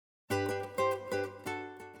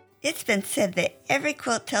It's been said that every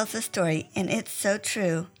quilt tells a story, and it's so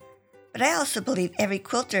true. But I also believe every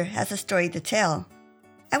quilter has a story to tell.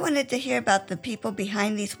 I wanted to hear about the people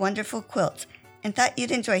behind these wonderful quilts and thought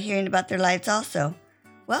you'd enjoy hearing about their lives also.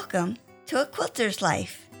 Welcome to A Quilter's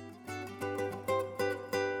Life.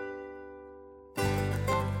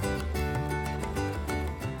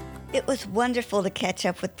 It was wonderful to catch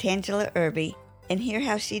up with Tangular Irby and hear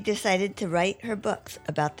how she decided to write her books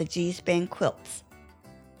about the G-span quilts.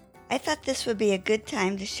 I thought this would be a good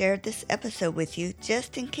time to share this episode with you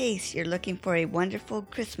just in case you're looking for a wonderful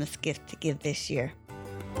Christmas gift to give this year.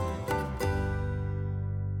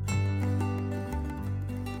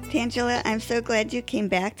 Tangela, I'm so glad you came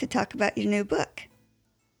back to talk about your new book.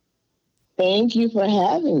 Thank you for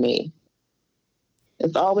having me.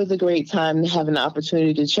 It's always a great time to have an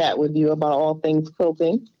opportunity to chat with you about all things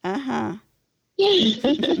quilting. I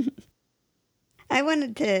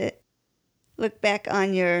wanted to look back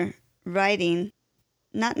on your writing,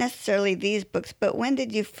 not necessarily these books, but when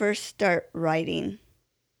did you first start writing?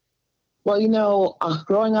 Well,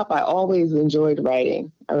 growing up, I always enjoyed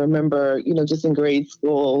writing. I remember, just in grade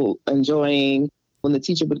school, enjoying when the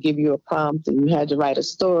teacher would give you a prompt and you had to write a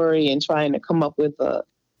story and trying to come up with a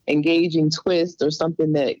engaging twist or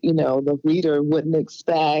something that, the reader wouldn't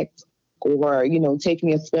expect, or,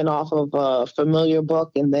 taking a spin off of a familiar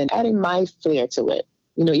book and then adding my flair to it,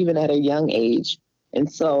 even at a young age. And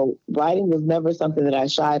so writing was never something that I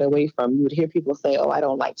shied away from. You would hear people say, oh, I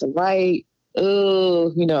don't like to write.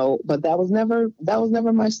 Oh, but that was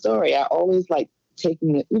never my story. I always liked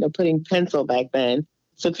taking, putting pencil back then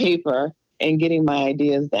to paper and getting my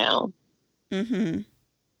ideas down. Mm-hmm.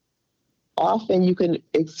 Often you can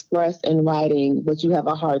express in writing what you have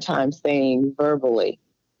a hard time saying verbally.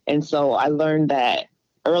 And so I learned that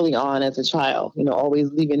early on as a child,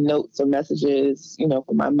 always leaving notes or messages,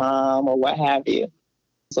 for my mom or what have you.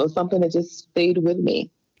 So it's something that just stayed with me.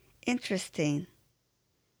 Interesting.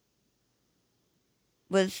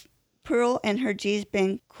 Was Pearl and her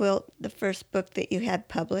G-span quilt the first book that you had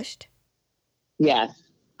published? Yes.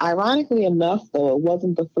 Ironically enough, though, it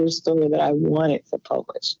wasn't the first story that I wanted to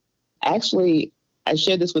publish. Actually, I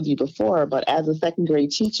shared this with you before, but as a second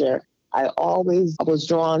grade teacher, I always was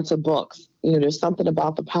drawn to books. There's something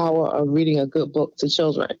about the power of reading a good book to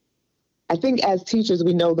children. I think as teachers,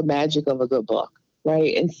 we know the magic of a good book,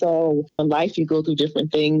 right? And so in life, you go through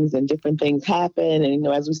different things and different things happen. And,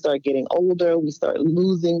 as we start getting older, we start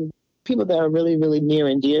losing people that are really, really near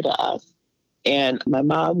and dear to us. And my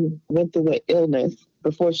mom went through an illness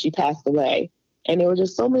before she passed away. And there were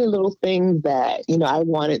just so many little things that, I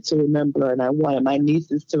wanted to remember, and I wanted my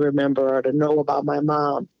nieces to remember or to know about my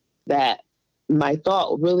mom, that my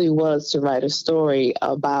thought really was to write a story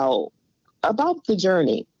about the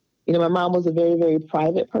journey. My mom was a very, very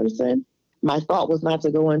private person. My thought was not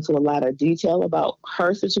to go into a lot of detail about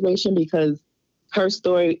her situation because her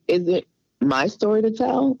story isn't my story to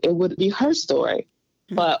tell. It would be her story.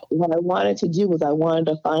 Mm-hmm. But what I wanted to do was I wanted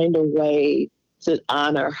to find a way to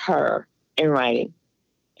honor her in writing.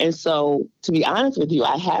 And so, to be honest with you,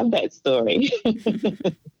 I have that story.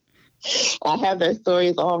 I have that story,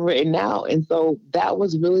 it's all written out. And so that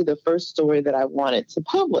was really the first story that I wanted to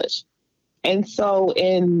publish. And so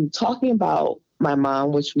in talking about my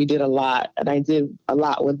mom, which we did a lot, and I did a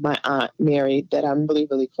lot with my aunt Mary that I'm really,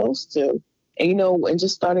 really close to, and, and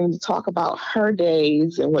just starting to talk about her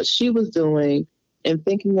days and what she was doing and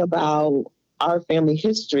thinking about our family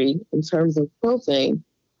history in terms of quilting,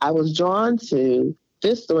 I was drawn to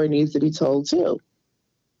this story needs to be told too.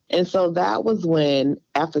 And so that was when,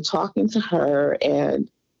 after talking to her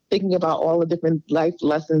and thinking about all the different life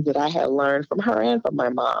lessons that I had learned from her and from my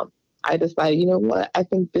mom, I decided, you know what, I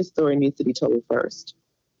think this story needs to be told first.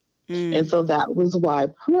 And so that was why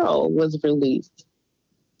Pearl was released.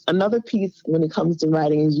 Another piece when it comes to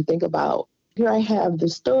writing is you think about, here I have the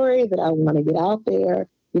story that I want to get out there.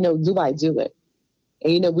 Do I do it?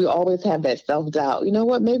 And, we always have that self-doubt. You know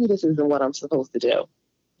what, maybe this isn't what I'm supposed to do.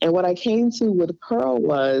 And what I came to with Pearl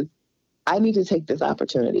was, I need to take this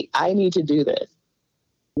opportunity. I need to do this.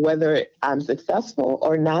 Whether I'm successful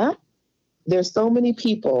or not, there's so many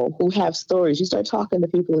people who have stories. You start talking to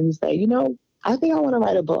people and you say, I think I want to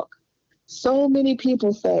write a book. So many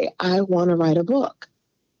people say, I want to write a book.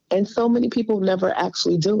 And so many people never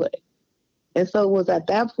actually do it. And so it was at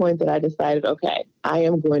that point that I decided, okay, I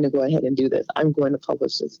am going to go ahead and do this. I'm going to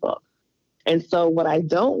publish this book. And so what I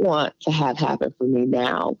don't want to have happen for me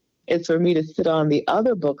now is for me to sit on the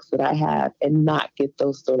other books that I have and not get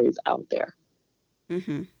those stories out there.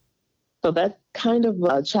 Mm-hmm. So that's kind of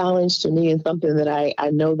a challenge to me and something that I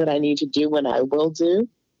know that I need to do and I will do.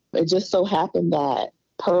 It just so happened that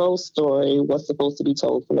Pearl's story was supposed to be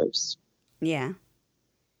told first. Yeah.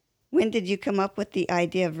 When did you come up with the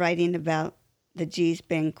idea of writing about the G's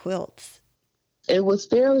Ben quilts? It was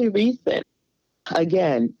fairly recent.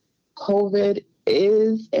 Again, COVID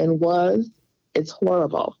is and was, it's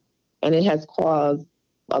horrible. And it has caused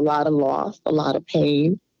a lot of loss, a lot of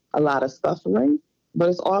pain, a lot of suffering, but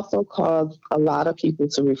it's also caused a lot of people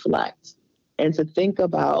to reflect and to think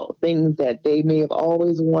about things that they may have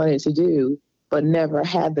always wanted to do, but never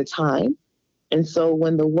had the time. And so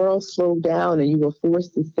when the world slowed down and you were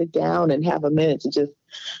forced to sit down and have a minute to just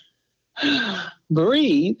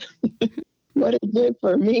breathe, what it did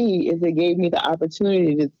for me is it gave me the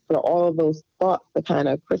opportunity for all of those thoughts to kind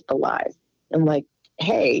of crystallize. And like,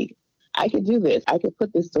 hey, I could do this. I could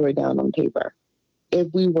put this story down on paper. If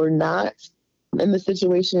we were not in the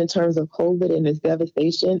situation in terms of COVID and its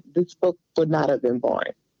devastation, this book would not have been born.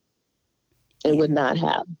 It would not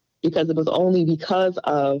have, because it was only because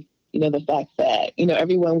of, the fact that,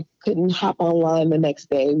 everyone couldn't hop online the next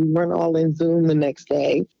day. We weren't all in Zoom the next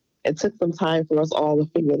day. It took some time for us all to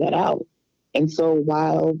figure that out. And so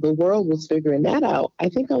while the world was figuring that out, I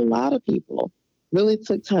think a lot of people really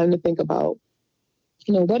took time to think about,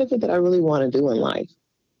 what is it that I really want to do in life?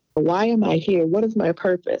 Why am I here? What is my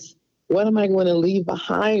purpose? What am I going to leave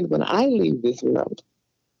behind when I leave this world?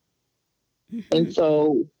 Mm-hmm. And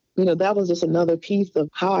so, that was just another piece of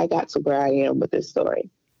how I got to where I am with this story.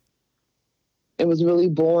 It was really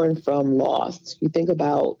born from loss. You think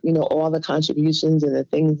about, all the contributions and the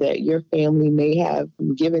things that your family may have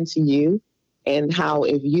given to you, and how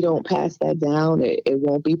if you don't pass that down, it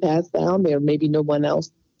won't be passed down. There may be no one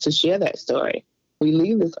else to share that story. We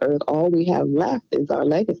leave this earth, all we have left is our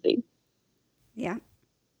legacy. Yeah.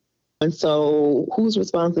 And so whose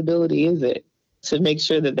responsibility is it to make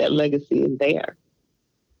sure that that legacy is there?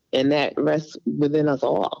 And that rests within us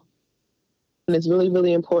all. And it's really,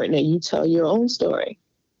 really important that you tell your own story.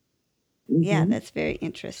 Mm-hmm. Yeah, that's very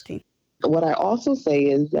interesting. What I also say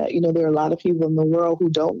is that, there are a lot of people in the world who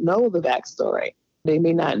don't know the backstory. They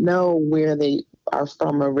may not know where they are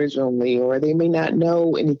from originally, or they may not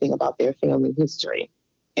know anything about their family history.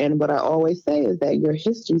 And what I always say is that your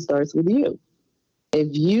history starts with you. If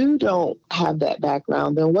you don't have that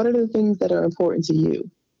background, then what are the things that are important to you?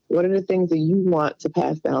 What are the things that you want to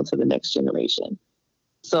pass down to the next generation?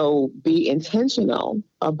 So be intentional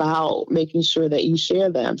about making sure that you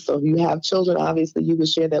share them. So if you have children, obviously you would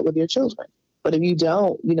share that with your children. But if you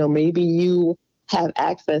don't, maybe you have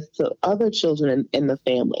access to other children in the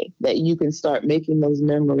family that you can start making those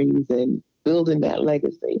memories and building that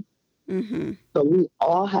legacy. Mm-hmm. So we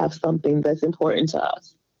all have something that's important to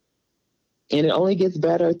us. And it only gets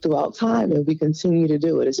better throughout time if we continue to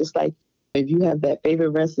do it. It's just like if you have that favorite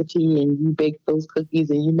recipe and you bake those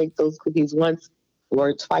cookies and you make those cookies once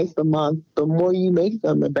or twice a month, the more you make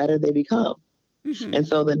them, the better they become. Mm-hmm. And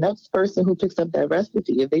so the next person who picks up that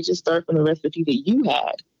recipe, if they just start from the recipe that you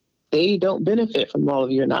had, they don't benefit from all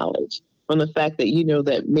of your knowledge, from the fact that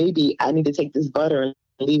that maybe I need to take this butter and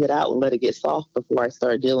leave it out and let it get soft before I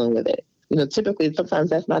start dealing with it. Typically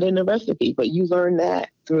sometimes that's not in the recipe, but you learn that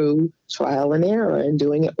through trial and error and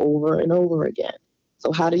doing it over and over again.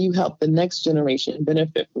 So how do you help the next generation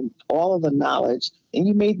benefit from all of the knowledge? And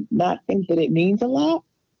you may not think that it means a lot,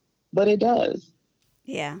 but it does.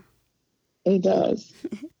 Yeah. It does.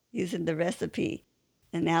 Using the recipe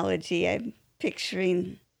analogy, I'm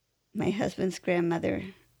picturing my husband's grandmother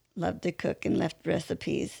loved to cook and left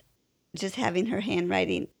recipes. Just having her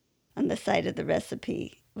handwriting on the side of the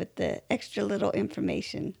recipe with the extra little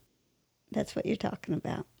information. That's what you're talking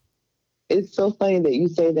about. It's so funny that you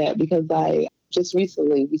say that, because just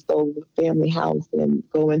recently we sold the family house and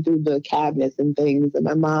going through the cabinets and things, and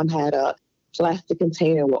my mom had a plastic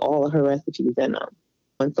container with all of her recipes in them.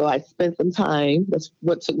 And so I spent some time, that's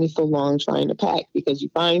what took me so long trying to pack, because you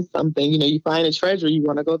find something, you find a treasure, you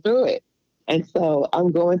want to go through it. And so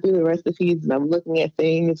I'm going through the recipes and I'm looking at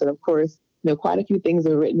things, and of course, quite a few things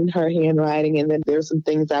are written in her handwriting. And then there's some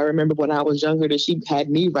things I remember when I was younger that she had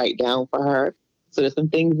me write down for her. So there's some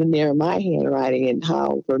things in there in my handwriting, and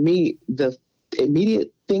how for me, the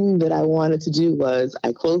immediate thing that I wanted to do was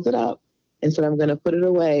I closed it up and said, I'm going to put it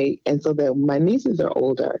away. And so that my nieces are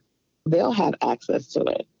older, they'll have access to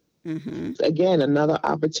it. Mm-hmm. Again, another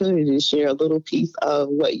opportunity to share a little piece of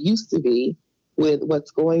what used to be with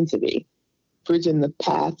what's going to be, bridging the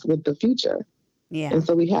past with the future. Yeah. And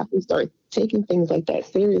so we have to start taking things like that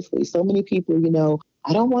seriously. So many people,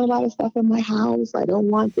 I don't want a lot of stuff in my house. I don't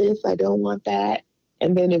want this. I don't want that.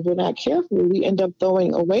 And then if we're not careful, we end up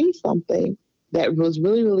throwing away something that was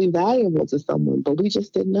really, really valuable to someone, but we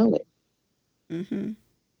just didn't know it.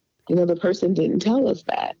 Mm-hmm. The person didn't tell us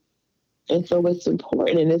that. And so it's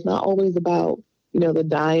important. And it's not always about, the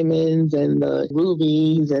diamonds and the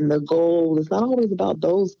rubies and the gold. It's not always about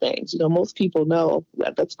those things. Most people know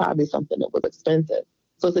that that's probably something that was expensive.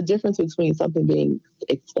 So it's a difference between something being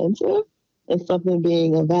expensive and something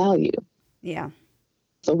being of value. Yeah.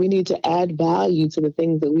 So we need to add value to the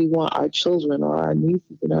things that we want our children or our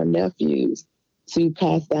nieces and our nephews to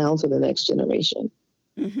pass down to the next generation.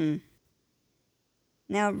 Mm-hmm.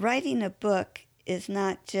 Now, writing a book is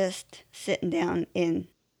not just sitting down and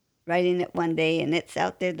writing it one day and it's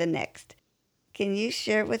out there the next. Can you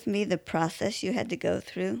share with me the process you had to go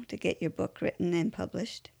through to get your book written and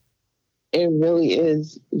published? It really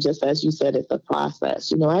is, just as you said, it's a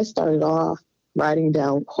process. I started off writing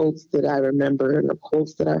down quotes that I remembered or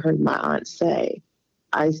quotes that I heard my aunt say.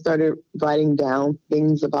 I started writing down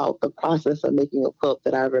things about the process of making a quilt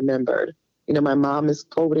that I remembered. My mom is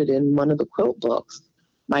quoted in one of the quilt books.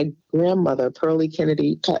 My grandmother, Pearlie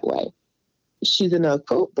Kennedy Petway, she's in a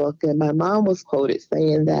quilt book, and my mom was quoted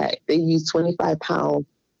saying that they use 25-pound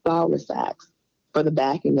flour sacks for the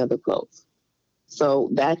backing of the quilts. So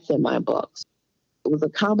that's in my books. It was a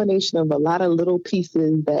combination of a lot of little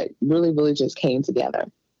pieces that really, really just came together.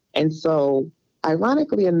 And so,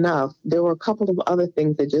 ironically enough, there were a couple of other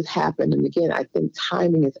things that just happened. And again, I think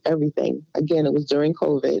timing is everything. Again, it was during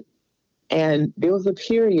COVID. And there was a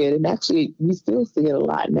period, and actually we still see it a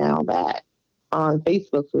lot now, that on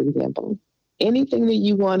Facebook, for example, anything that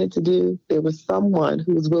you wanted to do, there was someone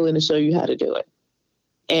who was willing to show you how to do it.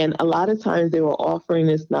 And a lot of times they were offering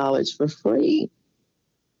this knowledge for free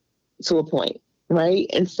to a point, right?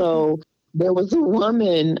 And so there was a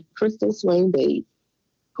woman, Crystal Swain Bates,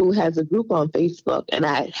 who has a group on Facebook. And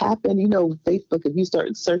I happened, Facebook, if you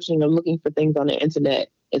start searching or looking for things on the internet,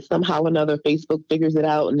 and somehow or another Facebook figures it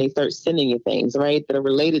out and they start sending you things, right, that are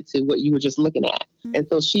related to what you were just looking at. Mm-hmm. And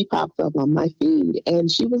so she popped up on my feed, and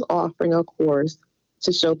she was offering a course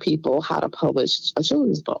to show people how to publish a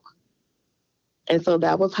children's book. And so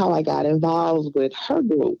that was how I got involved with her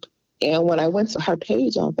group. And when I went to her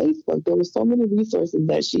page on Facebook, there were so many resources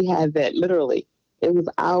that she had that literally it was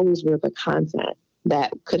hours worth of content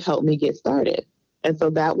that could help me get started. And so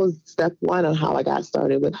that was step one on how I got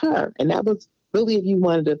started with her. And that was really if you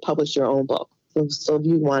wanted to publish your own book. So if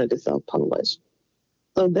you wanted to self-publish.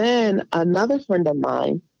 So then another friend of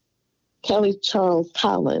mine, Kelly Charles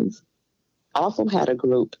Collins, also had a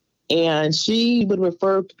group. And she would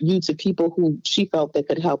refer you to people who she felt that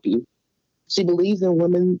could help you. She believes in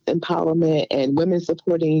women's empowerment and women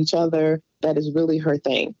supporting each other. That is really her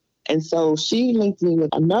thing. And so she linked me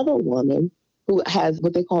with another woman who has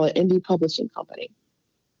what they call an indie publishing company.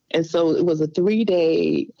 And so it was a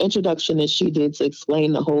 3-day introduction that she did to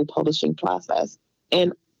explain the whole publishing process.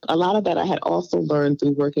 And a lot of that I had also learned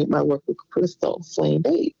through my work with Crystal Swain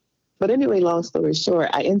Bates. But anyway, long story short,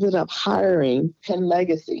 I ended up hiring Penn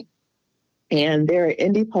Legacy, and they're an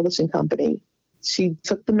indie publishing company. She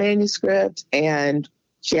took the manuscript, and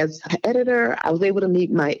she has an editor. I was able to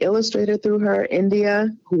meet my illustrator through her, India,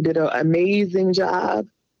 who did an amazing job.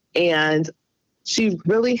 And she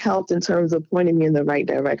really helped in terms of pointing me in the right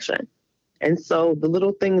direction. And so the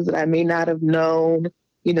little things that I may not have known,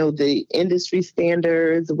 the industry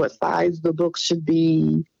standards, what size the book should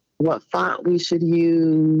be, what font we should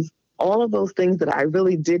use, all of those things that I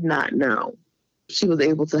really did not know, she was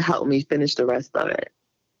able to help me finish the rest of it.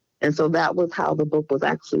 And so that was how the book was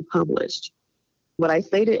actually published. What I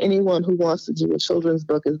say to anyone who wants to do a children's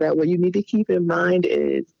book is that what you need to keep in mind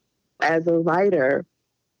is, as a writer,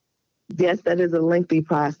 yes, that is a lengthy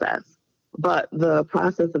process, but the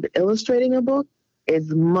process of illustrating a book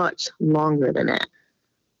is much longer than that.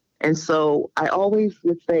 And so I always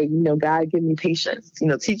would say, God, give me patience,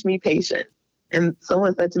 teach me patience. And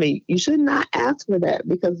someone said to me, you should not ask for that,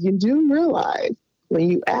 because you do realize when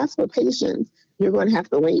you ask for patience, you're going to have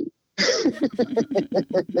to wait.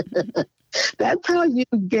 That's how you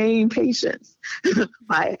gain patience,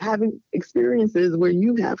 by having experiences where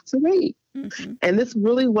you have to wait. Mm-hmm. And this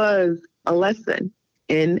really was a lesson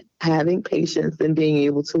in having patience and being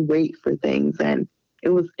able to wait for things. And it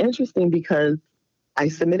was interesting because I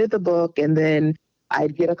submitted the book, and then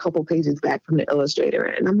I'd get a couple pages back from the illustrator.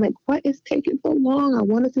 And I'm like, what is taking so long? I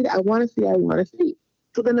want to see that. I want to see.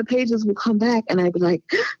 So then the pages would come back, and I'd be like,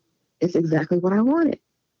 it's exactly what I wanted.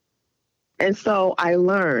 And so I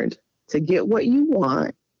learned to get what you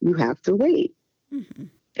want, you have to wait. Mm-hmm.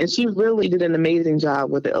 And she really did an amazing job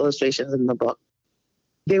with the illustrations in the book.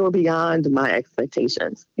 They were beyond my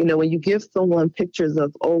expectations. When you give someone pictures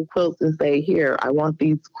of old quilts and say, here, I want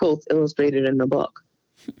these quilts illustrated in the book.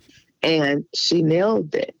 And she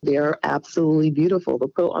nailed it. They're absolutely beautiful. The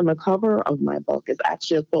quilt on the cover of my book is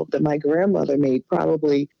actually a quilt that my grandmother made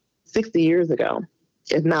probably 60 years ago,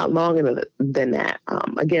 if not longer than that.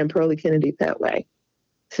 Again, Pearlie Kennedy Petway.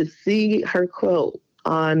 To see her quilt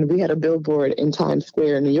we had a billboard in Times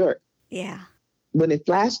Square in New York. Yeah. When it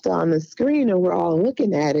flashed on the screen and we're all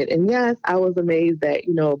looking at it, and yes, I was amazed that,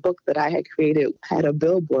 a book that I had created had a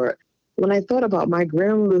billboard. When I thought about my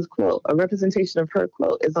grandmother's quilt, a representation of her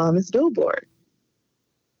quilt is on this billboard.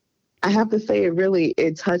 I have to say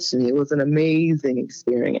it touched me. It was an amazing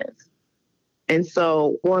experience. And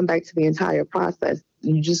so going back to the entire process,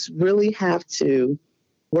 you just really have to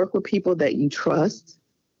work with people that you trust.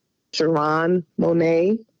 Sharon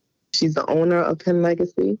Monet, she's the owner of Pen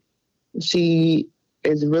Legacy. She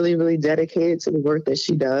is really, really dedicated to the work that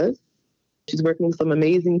she does. She's working with some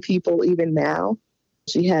amazing people even now.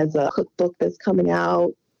 She has a cookbook that's coming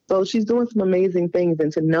out. So she's doing some amazing things.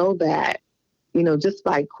 And to know that, just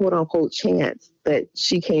by quote unquote chance that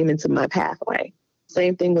she came into my pathway.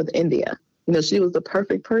 Same thing with India. She was the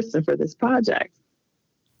perfect person for this project.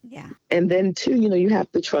 Yeah. And then too, you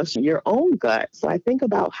have to trust your own gut. So I think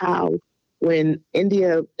about how when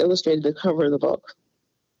India illustrated the cover of the book,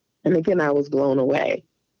 and again, I was blown away.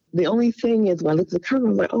 The only thing is when I looked at the cover, I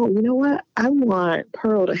was like, oh, you know what? I want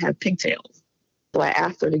Pearl to have pigtails. So I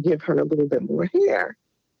asked her to give her a little bit more hair.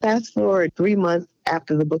 Fast forward 3 months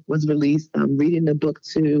after the book was released, I'm reading the book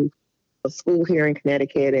to a school here in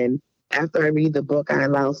Connecticut. And after I read the book, I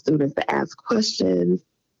allow students to ask questions.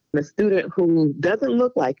 A student who doesn't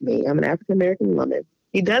look like me, I'm an African-American woman,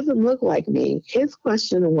 he doesn't look like me. His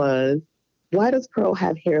question was, why does Pearl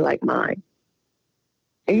have hair like mine?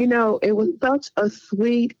 And, it was such a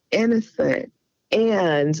sweet, innocent,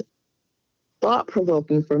 and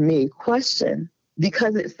thought-provoking for me question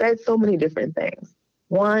because it said so many different things.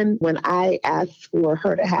 One, when I asked for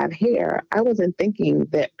her to have hair, I wasn't thinking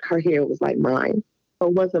that her hair was like mine.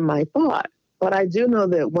 It wasn't my thought. But I do know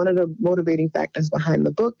that one of the motivating factors behind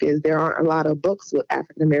the book is there aren't a lot of books with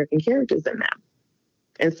African-American characters in them.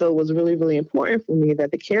 And so it was really, really important for me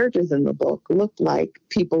that the characters in the book looked like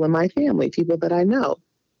people in my family, people that I know.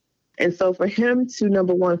 And so for him to,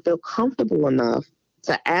 number one, feel comfortable enough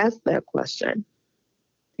to ask that question,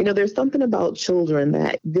 there's something about children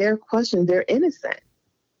that their questions, they're innocent.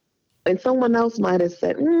 And someone else might have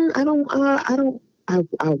said, I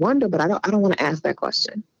wonder, but I don't want to ask that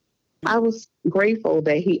question. I was grateful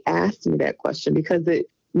that he asked me that question because it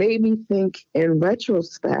made me think in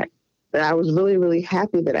retrospect that I was really, really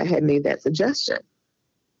happy that I had made that suggestion.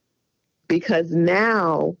 Because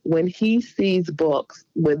now when he sees books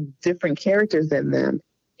with different characters in them,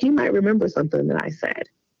 he might remember something that I said.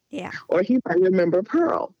 Yeah. Or he might remember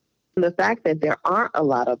Pearl. And the fact that there aren't a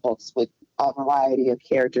lot of books with a variety of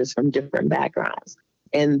characters from different backgrounds.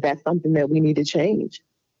 And that's something that we need to change.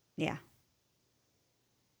 Yeah.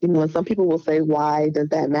 And some people will say, why does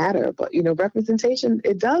that matter? But, representation,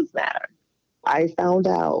 it does matter. I found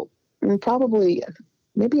out probably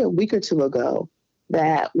maybe a week or two ago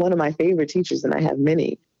that one of my favorite teachers, and I have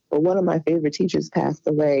many, but one of my favorite teachers passed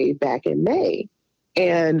away back in May.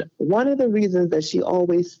 And one of the reasons that she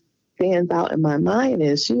always stands out in my mind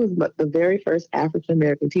is she was the very first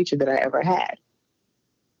African-American teacher that I ever had.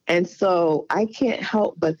 And so I can't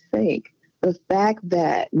help but think the fact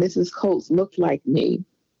that Mrs. Coates looked like me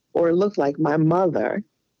or looked like my mother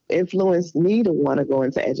influenced me to want to go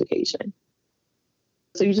into education.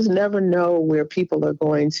 So you just never know where people are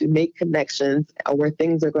going to make connections or where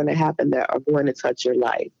things are going to happen that are going to touch your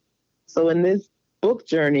life. So in this book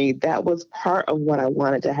journey, that was part of what I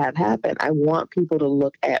wanted to have happen. I want people to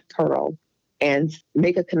look at Pearl and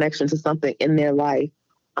make a connection to something in their life.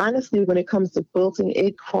 Honestly, when it comes to quilting,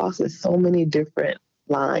 it crosses so many different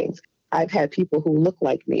lines. I've had people who look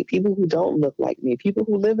like me, people who don't look like me, people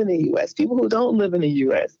who live in the U.S., people who don't live in the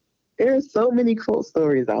U.S. There are so many quilt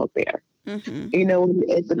stories out there. Mm-hmm.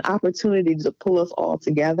 It's an opportunity to pull us all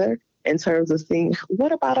together in terms of seeing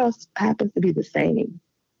what about us happens to be the same.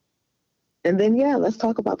 And then, let's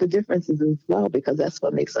talk about the differences as well, because that's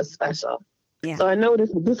what makes us special. Yeah. So I know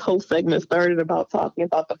this whole segment started about talking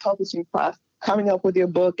about the publishing process, coming up with your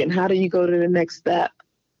book and how do you go to the next step.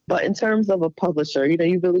 But in terms of a publisher,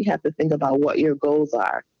 you really have to think about what your goals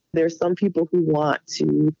are. There's some people who want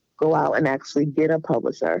to go out and actually get a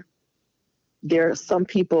publisher. There are some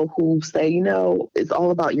people who say, it's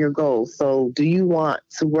all about your goals. So do you want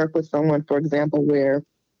to work with someone, for example, where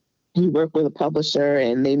you work with a publisher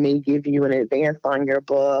and they may give you an advance on your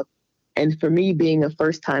book? And for me, being a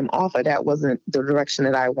first-time author, that wasn't the direction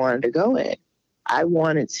that I wanted to go in. I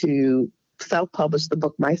wanted to self-publish the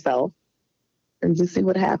book myself and just see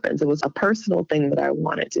what happens. It was a personal thing that I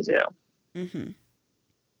wanted to do. Mm-hmm.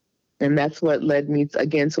 And that's what led me,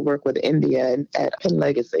 again, to work with India at Pen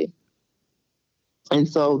Legacy. And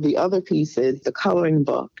so the other piece is the coloring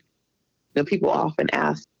book. People often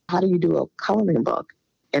ask, how do you do a coloring book?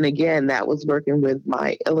 And again, that was working with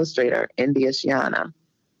my illustrator, India Shiana.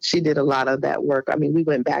 She did a lot of that work. I mean, we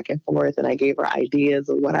went back and forth and I gave her ideas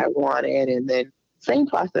of what I wanted. And then same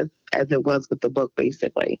process as it was with the book,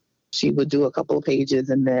 basically. She would do a couple of pages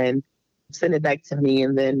and then send it back to me.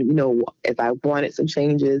 And then, if I wanted some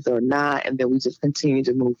changes or not, and then we just continue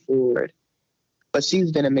to move forward. But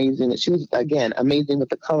she's been amazing. She was, again, amazing with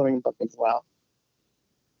the coloring book as well.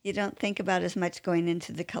 You don't think about as much going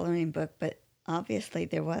into the coloring book, but obviously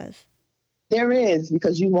there was. There is,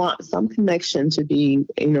 because you want some connection to be,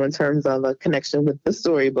 in terms of a connection with the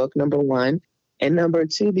storybook, number one. And number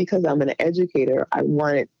two, because I'm an educator, I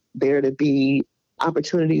wanted there to be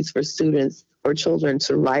opportunities for students or children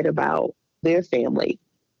to write about their family.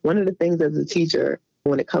 One of the things as a teacher,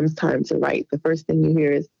 when it comes time to write, the first thing you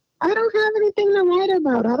hear is, I don't have anything to write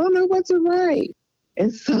about. I don't know what to write.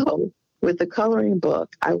 And so with the coloring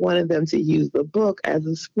book, I wanted them to use the book as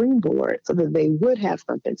a springboard so that they would have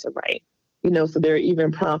something to write. So there are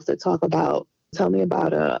even prompts that talk about, tell me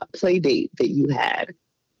about a play date that you had.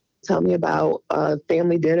 Tell me about a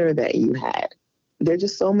family dinner that you had. There are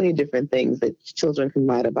just so many different things that children can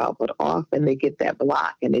write about, but often they get that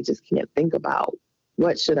block and they just can't think about,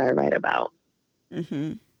 what should I write about?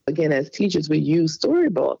 Mm-hmm. Again, as teachers, we use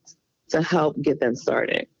storybooks to help get them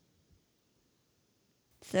started.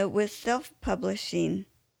 So with self-publishing,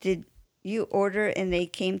 did you order and they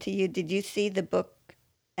came to you? Did you see the book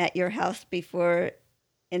at your house before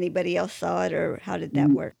anybody else saw it, or how did that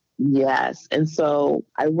work? Yes. And so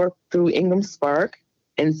I worked through Ingram Spark.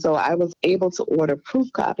 And so I was able to order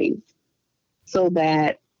proof copies so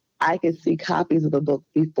that I could see copies of the book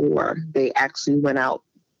before they actually went out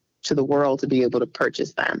to the world to be able to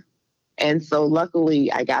purchase them. And so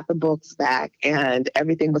luckily I got the books back and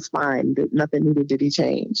everything was fine. Nothing needed to be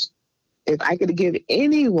changed. If I could give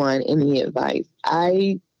anyone any advice,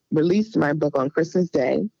 I released my book on Christmas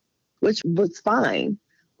Day, which was fine.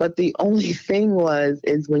 But the only thing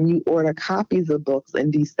is when you order copies of books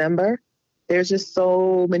in December, there's just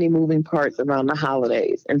so many moving parts around the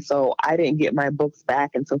holidays. And so I didn't get my books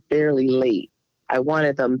back until fairly late. I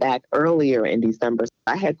wanted them back earlier in December.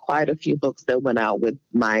 I had quite a few books that went out with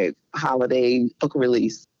my holiday book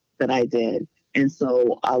release that I did. And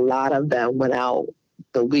so a lot of them went out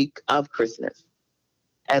the week of Christmas,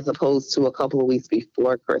 as opposed to a couple of weeks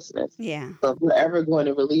before Christmas. Yeah. So if we're ever going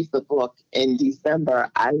to release the book in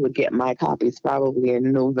December, I would get my copies probably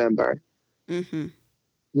in November. Mm-hmm.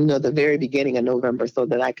 The very beginning of November, so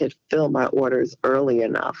that I could fill my orders early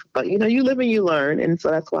enough. But, you live and you learn. And so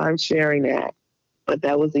that's why I'm sharing that. But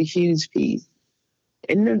that was a huge piece.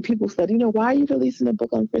 And then people said, why are you releasing a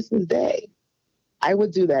book on Christmas Day? I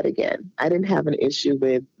would do that again. I didn't have an issue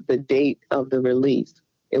with the date of the release.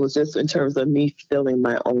 It was just in terms of me filling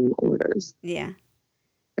my own orders. Yeah.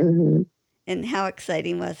 Mm-hmm. And how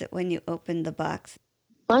exciting was it when you opened the box?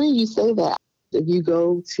 Funny you say that. If you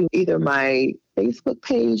go to either my Facebook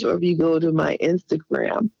page or if you go to my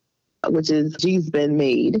Instagram, which is G's Been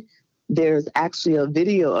Made, there's actually a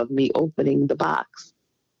video of me opening the box.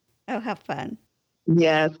 Oh, how fun.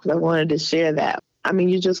 Yes, because I wanted to share that. I mean,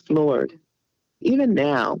 you're just floored. Even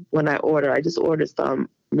now, when I just ordered some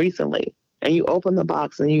recently, and you open the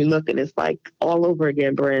box and you look and it's like all over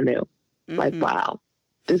again, brand new. Mm-hmm. Like, wow,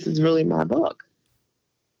 this is really my book.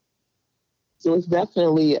 So it's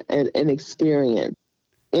definitely an experience.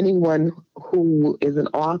 Anyone who is an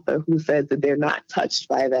author who says that they're not touched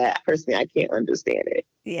by that, personally, I can't understand it.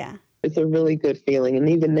 Yeah. It's a really good feeling. And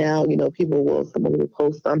even now, someone will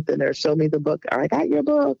post something or show me the book, or I got your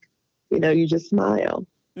book. You just smile.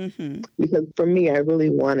 Mm-hmm. Because for me, I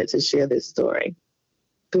really wanted to share this story.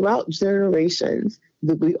 Throughout generations,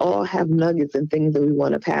 we all have nuggets and things that we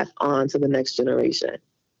want to pass on to the next generation.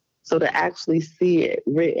 So to actually see it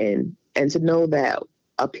written and to know that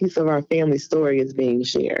a piece of our family story is being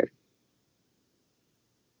shared.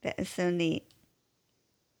 That is so neat.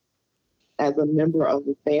 As a member of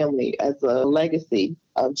the family, as a legacy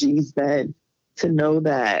of G's Ben, to know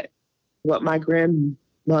that what my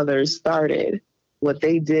grandmothers started, what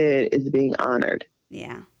they did is being honored.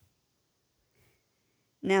 Yeah.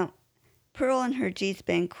 Now, Pearl and her G's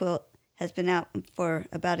Ben quilt has been out for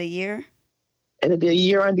about a year. It'll be a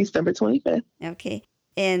year on December 25th. Okay.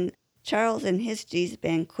 And Charles and his G's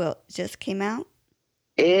Ben quilt just came out?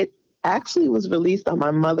 It actually was released on my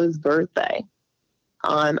mother's birthday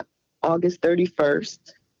on August 31st.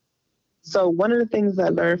 So one of the things I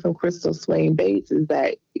learned from Crystal Swain Bates is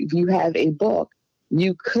that if you have a book,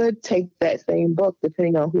 you could take that same book,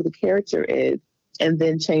 depending on who the character is, and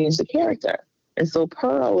then change the character. And so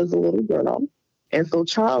Pearl is a little girl, And so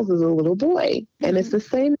Charles is a little boy. And it's the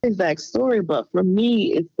same exact story, but for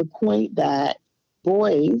me, it's the point that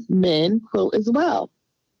boys, men quilt as well.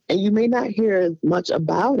 And you may not hear as much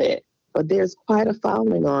about it, but there's quite a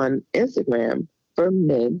following on Instagram for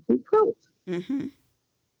men who quilt. Mm-hmm.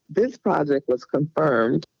 This project was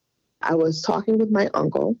confirmed. I was talking with my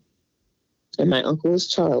uncle, and my uncle is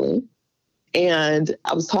Charlie. And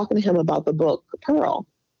I was talking to him about the book, Pearl.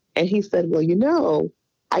 And he said, well,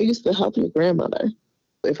 I used to help your grandmother.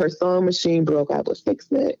 If her sewing machine broke, I would fix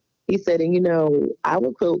it. He said, and I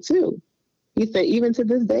would quilt too. He said, even to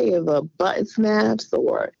this day, if a button snaps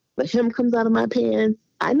or the hem comes out of my pants,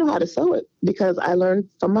 I know how to sew it because I learned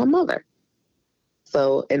from my mother.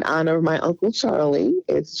 So in honor of my Uncle Charlie,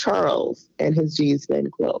 it's Charles and his G's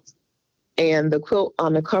Ben quilt. And the quilt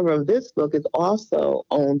on the cover of this book is also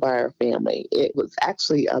owned by our family. It was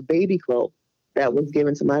actually a baby quilt that was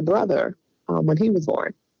given to my brother when he was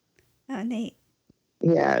born. Oh, neat.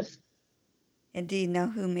 Yes. And do you know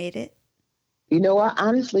who made it? You know what?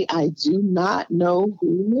 Honestly, I do not know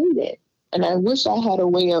who made it. And I wish I had a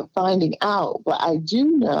way of finding out, but I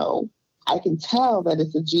do know, I can tell that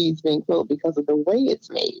it's a G's Ben quilt because of the way it's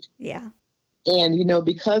made. Yeah. And,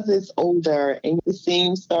 because it's older and the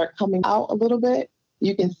seams start coming out a little bit,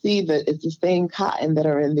 you can see that it's the same cotton that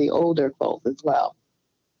are in the older quilts as well.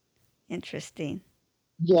 Interesting.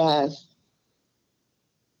 Yes.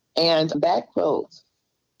 And that quilt,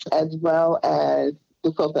 as well as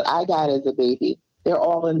the quilt that I got as a baby, they're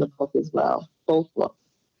all in the book as well, both books.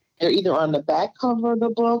 They're either on the back cover of the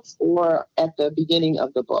books or at the beginning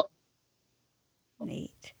of the book.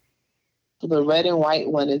 Neat. So the red and white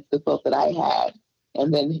one is the quilt that I had.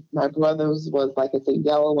 And then my brother's was like, it's a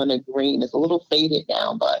yellow and a green. It's a little faded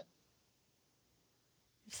now, but.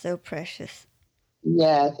 So precious.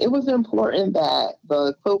 Yes, it was important that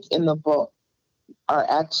the quilts in the book are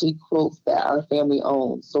actually quilts that our family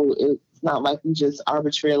owns. So it's not like we just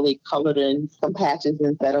arbitrarily colored in some patches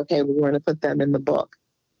and said, okay, we're going to put them in the book.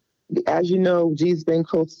 As you know, G's Ben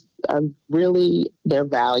quilts are they're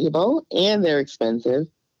valuable and they're expensive.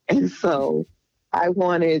 And so I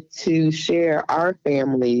wanted to share our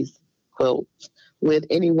family's quilts with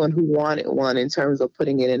anyone who wanted one in terms of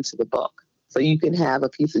putting it into the book. So you can have a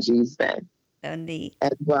piece of G's Ben. Oh, neat.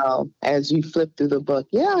 As well as you flip through the book.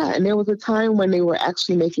 Yeah, and there was a time when they were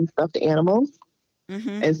actually making stuffed animals.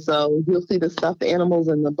 Mm-hmm. And so you'll see the stuffed animals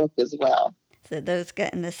in the book as well. So those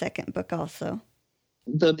got in the second book also?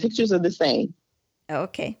 The pictures are the same. Oh,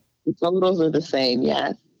 okay. The photos are the same,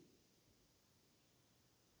 yes.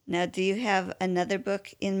 Now, do you have another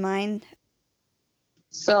book in mind?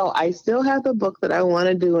 So I still have the book that I want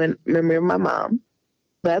to do in memory of my mom.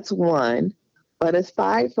 That's one. But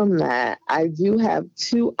aside from that, I do have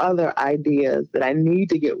two other ideas that I need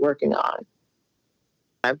to get working on.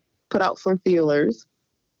 I've put out some feelers.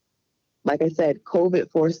 Like I said, COVID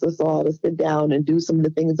forced us all to sit down and do some of the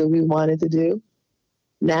things that we wanted to do.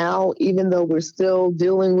 Now, even though we're still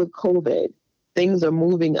dealing with COVID, things are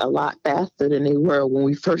moving a lot faster than they were when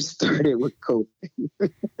we first started with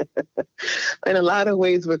COVID. In a lot of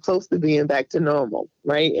ways, we're close to being back to normal,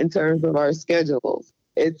 right? In terms of our schedules.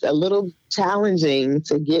 It's a little challenging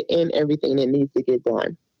to get in everything that needs to get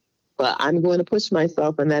done. But I'm going to push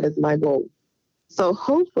myself, and that is my goal. So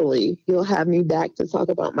hopefully you'll have me back to talk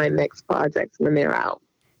about my next projects when they're out.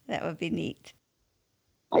 That would be neat.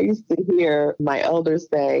 I used to hear my elders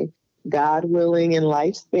say, God willing and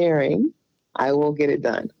life sparing, I will get it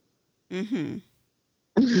done. Mm-hmm.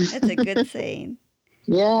 That's a good saying.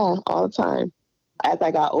 Yeah, all the time. As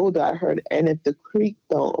I got older, I heard, and if the creek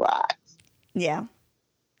don't rise. Yeah,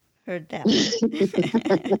 heard that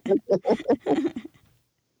one.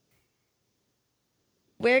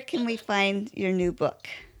 Where can we find your new book?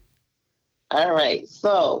 All right.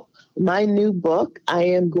 So my new book, I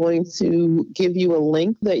am going to give you a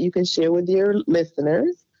link that you can share with your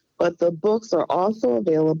listeners. But the books are also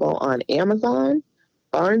available on Amazon,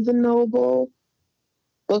 Barnes & Noble,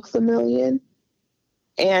 Books A Million.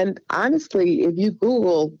 And honestly, if you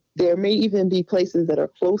Google, there may even be places that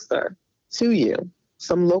are closer to you.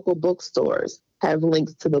 Some local bookstores have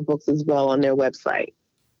links to the books as well on their website.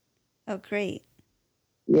 Oh, great.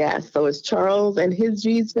 Yeah, so it's Charles and his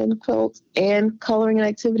G's Ben quilt and coloring and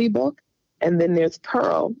activity book. And then there's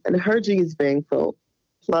Pearl and her G's Ben quilt.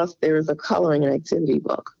 Plus there's a coloring and activity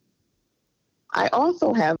book. I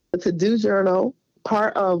also have a to-do journal.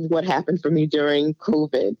 Part of what happened for me during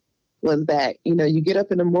COVID was that, you get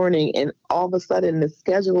up in the morning and all of a sudden the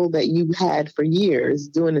schedule that you had for years,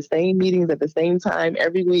 doing the same meetings at the same time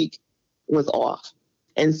every week, was off.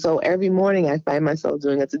 And so every morning I find myself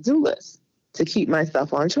doing a to-do list to keep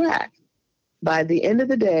myself on track. By the end of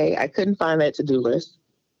the day, I couldn't find that to-do list.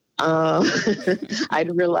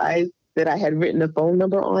 I'd realized that I had written a phone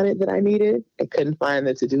number on it that I needed. I couldn't find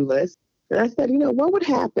the to-do list. And I said, what would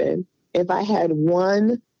happen if I had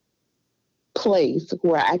one place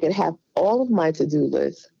where I could have all of my to-do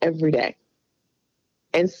lists every day?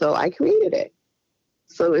 And so I created it.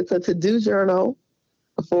 So it's a to-do journal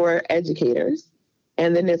for educators.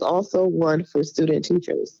 And then there's also one for student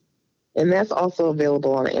teachers. And that's also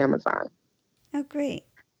available on Amazon. Oh, great.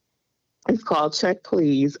 It's called Check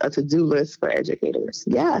Please, a to-do list for educators.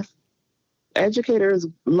 Yes. Educators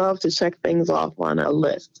love to check things off on a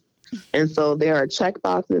list. And so there are check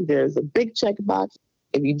boxes. There's a big check box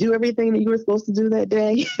if you do everything that you were supposed to do that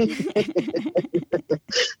day.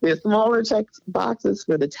 There's smaller check boxes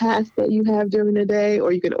for the tasks that you have during the day,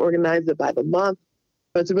 or you can organize it by the month.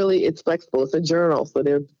 But it's flexible. It's a journal. So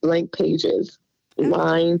there are blank pages,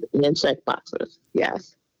 lines, and check boxes.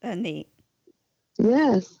 Yes. Neat.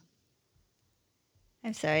 Yes.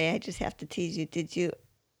 I'm sorry, I just have to tease you. Did you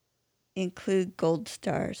include gold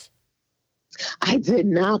stars? I did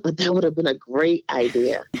not, but that would have been a great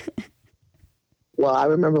idea. Well, I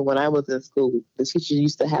remember when I was in school, the teacher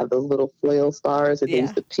used to have those little foil stars that they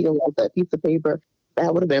used to peel off that piece of paper.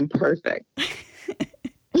 That would have been perfect.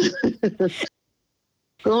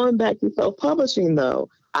 Going back to self-publishing, though,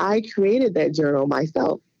 I created that journal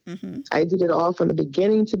myself. Mm-hmm. I did it all from the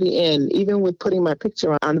beginning to the end, even with putting my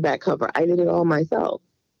picture on the back cover. I did it all myself.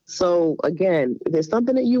 So, again, if there's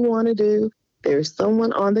something that you want to do, there's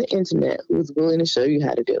someone on the internet who's willing to show you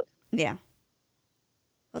how to do it. Yeah.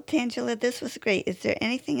 Well, Tangela, this was great. Is there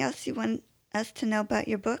anything else you want us to know about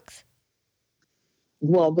your books?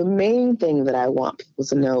 Well, the main thing that I want people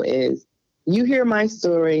to know is you hear my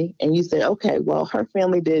story and you say, okay, well, her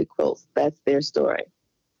family did quilts. That's their story.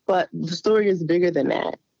 But the story is bigger than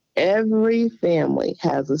that. Every family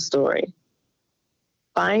has a story.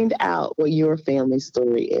 Find out what your family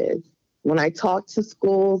story is. When I talk to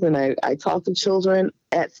schools and I talk to children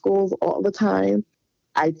at schools all the time,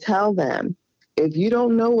 I tell them, if you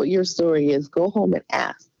don't know what your story is, go home and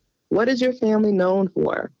ask, what is your family known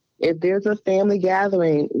for? If there's a family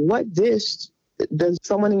gathering, what dish does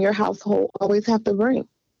someone in your household always have to bring?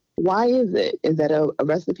 Why is it? Is that a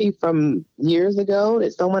recipe from years ago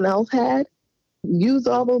that someone else had? Use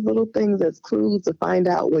all those little things as clues to find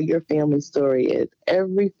out what your family story is.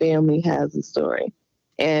 Every family has a story.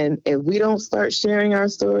 And if we don't start sharing our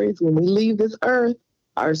stories, when we leave this earth,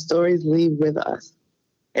 our stories leave with us.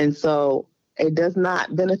 And so it does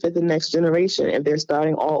not benefit the next generation if they're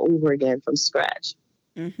starting all over again from scratch.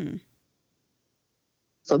 Mm-hmm.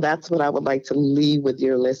 So that's what I would like to leave with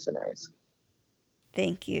your listeners.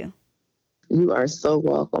 Thank you. You are so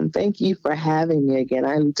welcome. Thank you for having me again.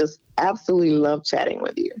 I just absolutely love chatting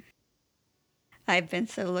with you. I've been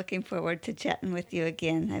so looking forward to chatting with you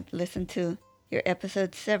again. I've listened to your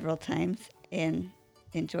episodes several times and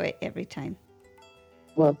enjoy it every time.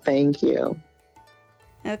 Well, thank you.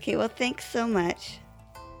 Okay, well, thanks so much.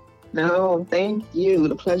 No, thank you.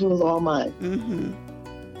 The pleasure was all mine.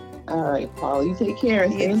 Mm-hmm. All right, Paul, you take care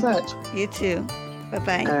and stay in touch. You too.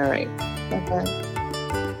 Bye-bye. All right. Bye-bye.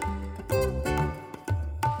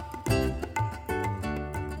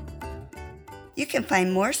 You can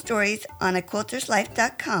find more stories on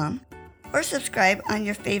aquilterslife.com or subscribe on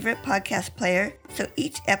your favorite podcast player so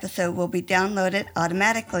each episode will be downloaded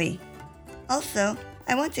automatically. Also,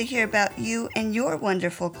 I want to hear about you and your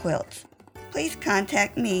wonderful quilts. Please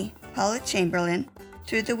contact me, Paula Chamberlain,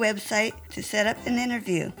 through the website to set up an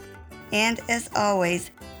interview. And as always,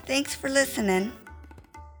 thanks for listening.